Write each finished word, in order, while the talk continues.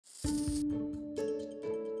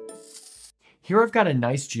Here I've got a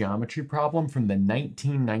nice geometry problem from the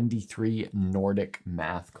 1993 Nordic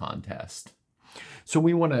math contest. So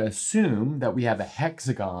we want to assume that we have a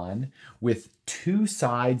hexagon with two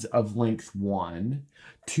sides of length 1,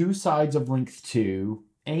 two sides of length 2,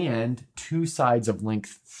 and two sides of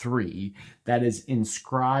length 3 that is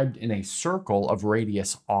inscribed in a circle of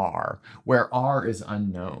radius r, where r is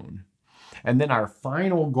unknown. And then our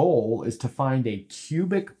final goal is to find a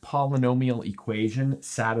cubic polynomial equation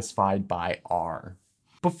satisfied by R.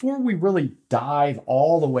 Before we really dive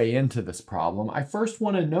all the way into this problem, I first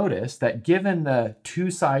want to notice that given the two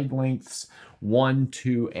side lengths 1,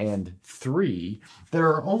 2, and 3, there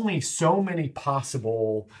are only so many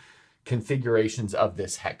possible configurations of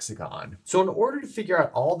this hexagon. So in order to figure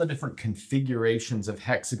out all the different configurations of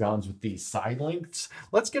hexagons with these side lengths,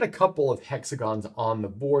 let's get a couple of hexagons on the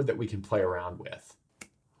board that we can play around with.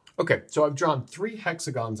 Okay, so I've drawn 3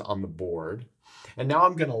 hexagons on the board, and now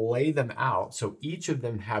I'm going to lay them out so each of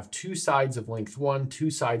them have two sides of length 1, two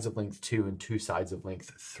sides of length 2, and two sides of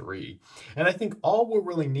length 3. And I think all we'll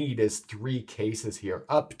really need is 3 cases here,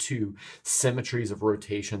 up to symmetries of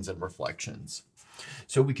rotations and reflections.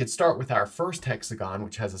 So we could start with our first hexagon,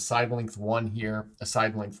 which has a side length 1 here, a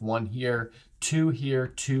side length 1 here, 2 here,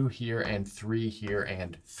 2 here, and 3 here,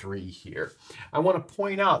 and 3 here. I want to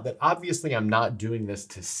point out that obviously I'm not doing this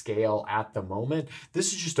to scale at the moment.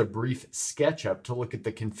 This is just a brief SketchUp to look at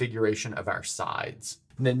the configuration of our sides.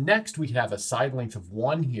 And then next we could have a side length of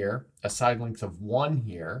 1 here, a side length of 1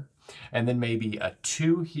 here, and then maybe a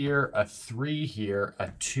 2 here, a 3 here,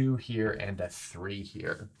 a 2 here, and a 3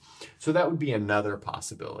 here. So that would be another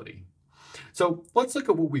possibility. So let's look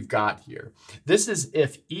at what we've got here. This is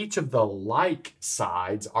if each of the like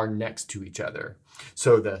sides are next to each other.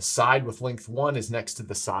 So the side with length 1 is next to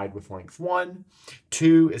the side with length 1,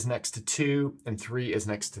 2 is next to 2, and 3 is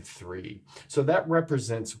next to 3. So that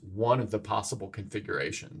represents one of the possible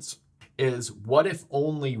configurations. Is what if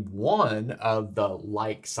only one of the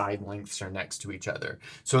like side lengths are next to each other?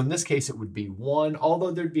 So in this case, it would be 1,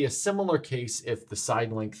 although there'd be a similar case if the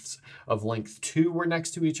side lengths of length 2 were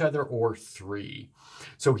next to each other, or 3.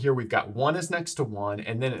 So here we've got 1 is next to 1,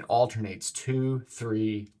 and then it alternates 2,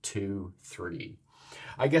 3, 2, 3.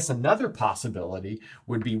 I guess another possibility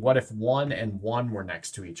would be what if 1 and 1 were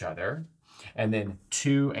next to each other, and then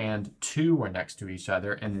 2 and 2 were next to each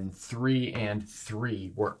other, and then 3 and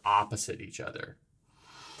 3 were opposite each other.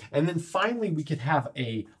 And then finally, we could have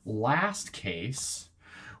a last case,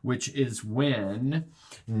 which is when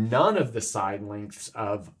none of the side lengths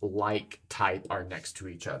of like type are next to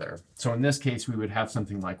each other. So in this case, we would have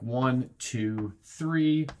something like 1, 2,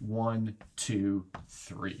 3, 1, 2,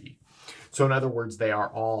 3. So in other words, they are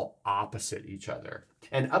all opposite each other.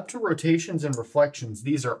 And up to rotations and reflections,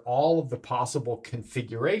 these are all of the possible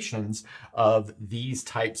configurations of these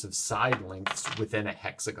types of side lengths within a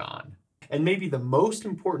hexagon. And maybe the most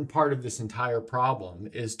important part of this entire problem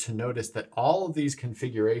is to notice that all of these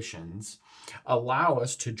configurations allow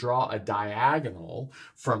us to draw a diagonal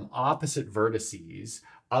from opposite vertices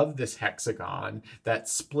of this hexagon that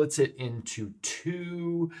splits it into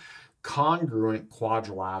 2 congruent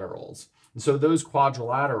quadrilaterals. And so those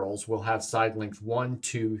quadrilaterals will have side length 1,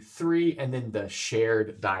 2, 3, and then the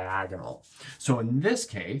shared diagonal. So in this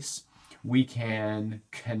case, we can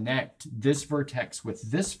connect this vertex with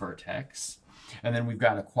this vertex, and then we've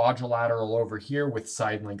got a quadrilateral over here with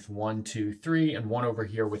side length 1, 2, 3, and one over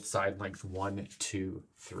here with side length 1, 2,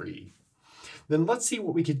 3. Then let's see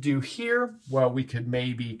what we could do here. Well, we could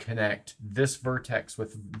maybe connect this vertex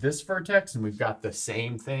with this vertex, and we've got the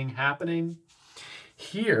same thing happening.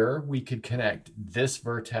 Here, we could connect this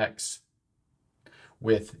vertex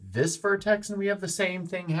with this vertex, and we have the same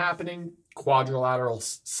thing happening. Quadrilateral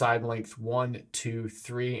side length 1, 2,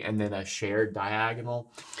 3, and then a shared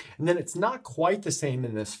diagonal. And then it's not quite the same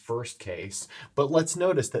in this first case, but let's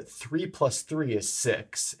notice that 3 plus 3 is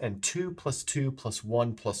 6, and 2 plus 2 plus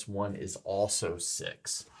 1 plus 1 is also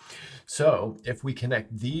 6. So if we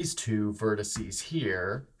connect these two vertices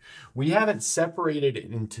here, we haven't separated it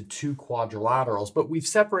into 2 quadrilaterals, but we've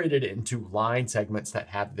separated it into line segments that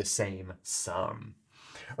have the same sum.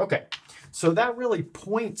 Okay, so that really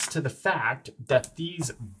points to the fact that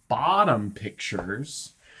these bottom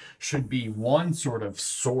pictures should be one sort of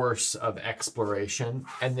source of exploration,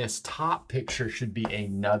 and this top picture should be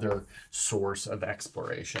another source of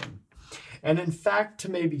exploration. And in fact,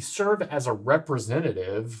 to maybe serve as a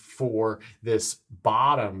representative for this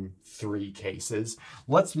bottom 3 cases,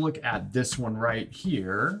 let's look at this one right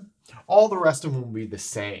here. All the rest of them will be the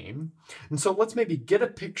same. And so let's maybe get a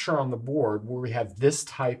picture on the board where we have this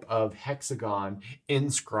type of hexagon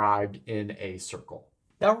inscribed in a circle.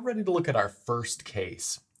 Now we're ready to look at our first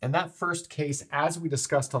case. And that first case, as we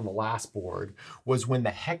discussed on the last board, was when the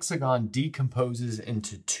hexagon decomposes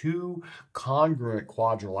into two congruent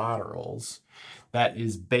quadrilaterals that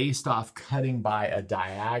is based off cutting by a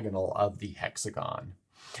diagonal of the hexagon.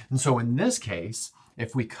 And so in this case,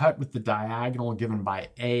 if we cut with the diagonal given by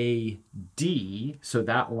AD, so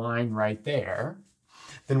that line right there,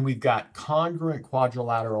 then we've got congruent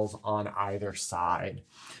quadrilaterals on either side.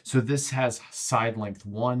 So this has side length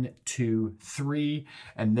 1, 2, 3,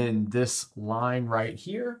 and then this line right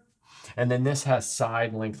here. And then this has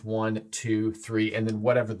side length 1, 2, 3, and then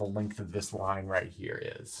whatever the length of this line right here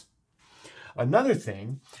is. Another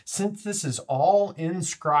thing, since this is all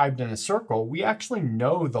inscribed in a circle, we actually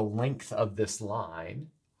know the length of this line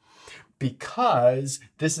because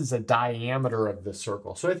this is a diameter of the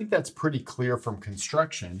circle. So I think that's pretty clear from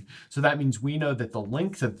construction. So that means we know that the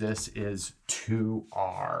length of this is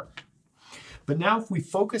 2r. But now if we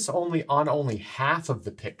focus on half of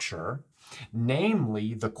the picture,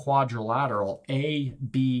 namely the quadrilateral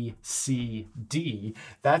ABCD,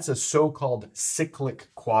 that's a so-called cyclic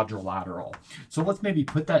quadrilateral. So let's maybe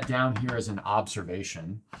put that down here as an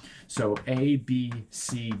observation. So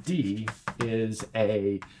ABCD is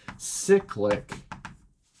a cyclic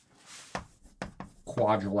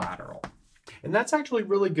quadrilateral. And that's actually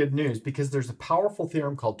really good news because there's a powerful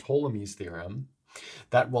theorem called Ptolemy's theorem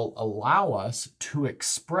that will allow us to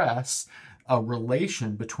express a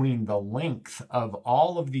relation between the length of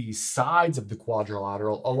all of these sides of the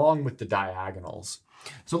quadrilateral along with the diagonals.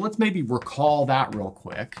 So let's maybe recall that real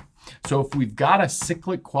quick. So if we've got a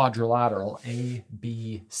cyclic quadrilateral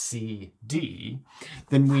ABCD,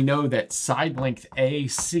 then we know that side length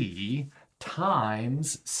AC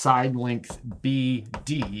times side length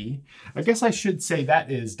BD, I guess I should say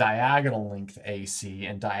that is diagonal length AC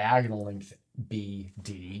and diagonal length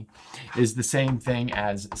BD is the same thing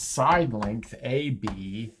as side length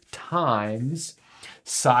AB times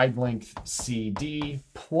side length CD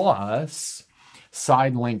plus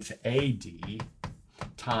side length AD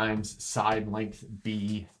times side length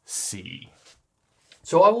BC.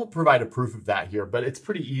 So I won't provide a proof of that here, but it's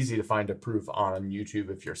pretty easy to find a proof on YouTube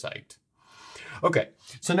if you're psyched. Okay,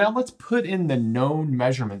 so now let's put in the known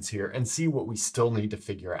measurements here and see what we still need to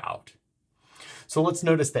figure out. So let's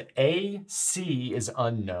notice that AC is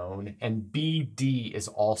unknown and BD is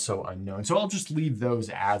also unknown. So I'll just leave those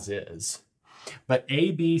as is. But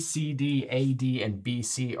AB, CD, AD, and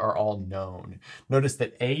BC are all known. Notice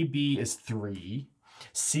that AB is 3,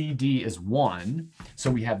 CD is 1.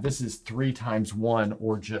 So we have this is 3 times 1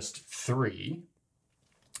 or just 3.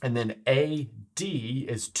 And then AD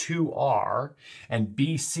is 2R and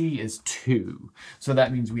BC is 2. So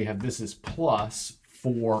that means we have this is plus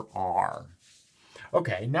 4R.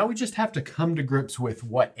 Okay, now we just have to come to grips with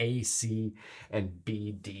what AC and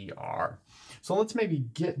BD are. So let's maybe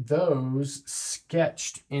get those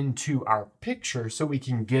sketched into our picture so we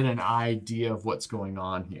can get an idea of what's going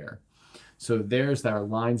on here. So there's our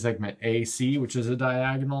line segment AC, which is a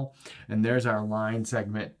diagonal, and there's our line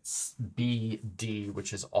segment BD,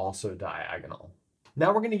 which is also diagonal.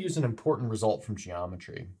 Now we're going to use an important result from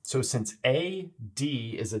geometry. So since AD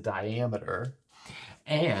is a diameter,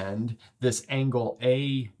 and this angle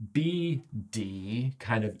ABD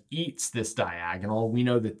kind of eats this diagonal, we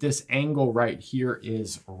know that this angle right here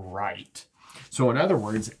is right. So in other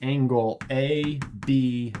words, angle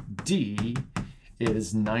ABD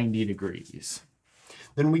is 90 degrees.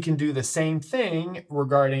 Then we can do the same thing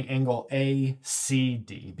regarding angle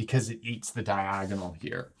ACD because it eats the diagonal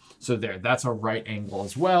here. So there, that's a right angle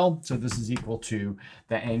as well. So this is equal to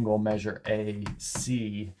the angle measure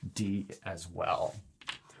ACD as well.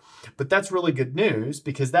 But that's really good news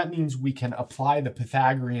because that means we can apply the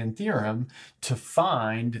Pythagorean theorem to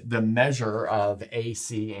find the measure of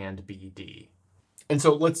AC and BD. And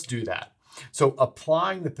so let's do that. So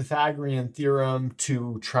applying the Pythagorean theorem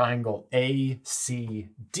to triangle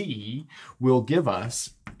ACD will give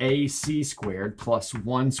us AC squared plus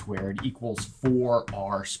 1 squared equals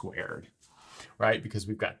 4R squared, right? Because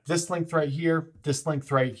we've got this length right here,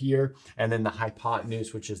 and then the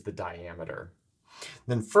hypotenuse, which is the diameter.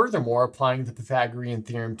 Then furthermore, applying the Pythagorean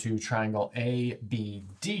theorem to triangle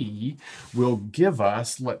ABD will give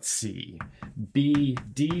us, let's see,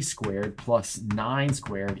 BD squared plus 9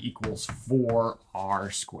 squared equals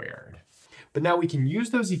 4R squared. But now we can use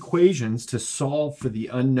those equations to solve for the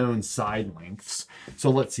unknown side lengths. So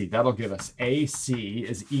let's see, that'll give us AC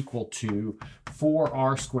is equal to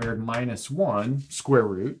 4R squared minus 1 square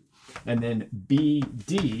root. And then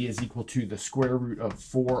BD is equal to the square root of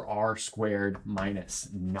 4R squared minus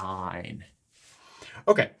 9.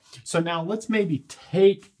 Okay, so now let's maybe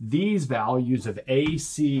take these values of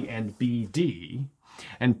AC and BD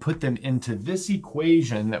and put them into this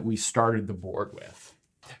equation that we started the board with.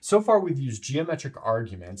 So far, we've used geometric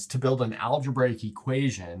arguments to build an algebraic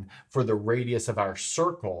equation for the radius of our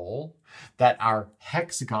circle that our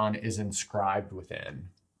hexagon is inscribed within.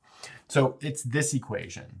 So it's this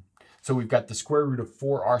equation. So we've got the square root of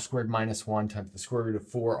 4r squared minus 1 times the square root of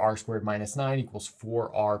 4r squared minus 9 equals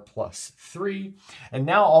 4r plus 3. And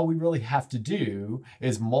now all we really have to do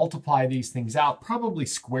is multiply these things out, probably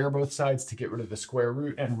square both sides to get rid of the square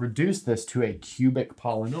root, and reduce this to a cubic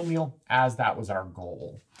polynomial, as that was our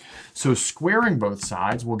goal. So squaring both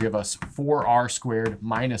sides will give us 4r squared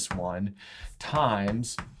minus 1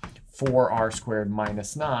 times 4r squared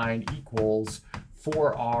minus 9 equals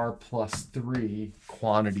 4r plus 3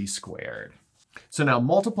 quantity squared. So now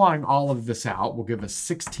multiplying all of this out will give us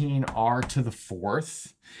 16r to the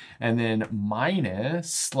 4th, and then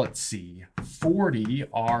minus, let's see,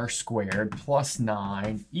 40r squared plus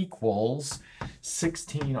 9 equals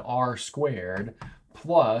 16r squared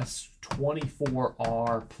plus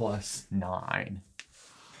 24r plus 9.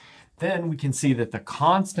 Then we can see that the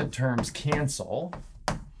constant terms cancel,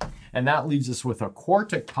 and that leaves us with a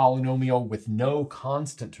quartic polynomial with no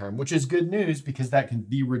constant term, which is good news because that can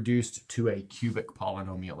be reduced to a cubic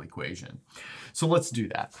polynomial equation. So let's do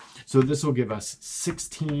that. So this will give us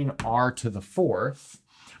 16r to the 4th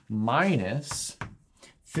minus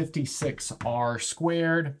 56r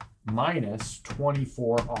squared minus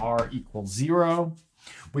 24r equals 0.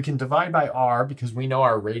 We can divide by r because we know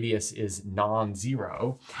our radius is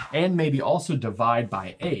non-zero, and maybe also divide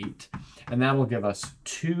by 8, and that will give us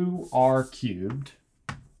 2r cubed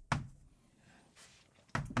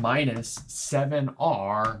minus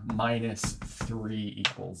 7r minus 3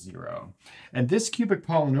 equals 0. And this cubic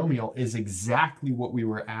polynomial is exactly what we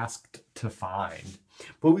were asked to find.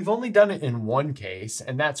 But we've only done it in one case,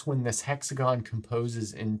 and that's when this hexagon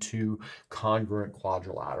composes into congruent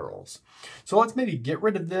quadrilaterals. So let's maybe get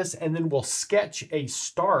rid of this, and then we'll sketch a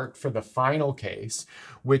start for the final case,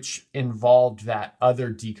 which involved that other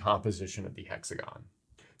decomposition of the hexagon.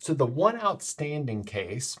 So the one outstanding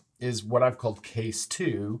case is what I've called case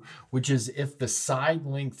 2, which is if the side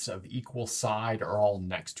lengths of equal side are all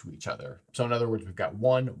next to each other. So in other words, we've got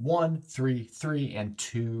 1, 1, 3, 3, and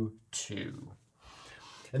 2, 2.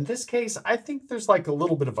 In this case, I think there's like a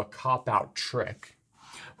little bit of a cop-out trick.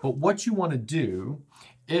 But what you want to do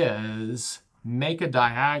is make a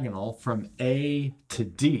diagonal from A to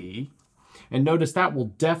D. And notice that will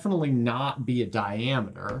definitely not be a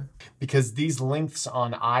diameter because these lengths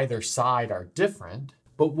on either side are different.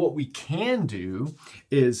 But what we can do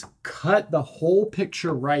is cut the whole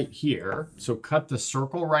picture right here. So cut the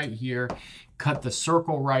circle right here, cut the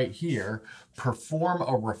circle right here, perform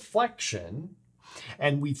a reflection,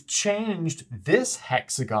 and we've changed this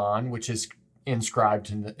hexagon, which is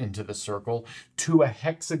inscribed into the circle, to a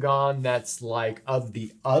hexagon that's like of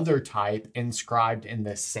the other type inscribed in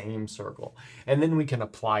the same circle. And then we can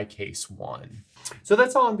apply case 1. So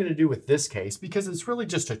that's all I'm going to do with this case because it's really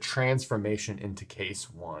just a transformation into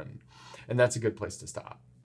case 1. And that's a good place to stop.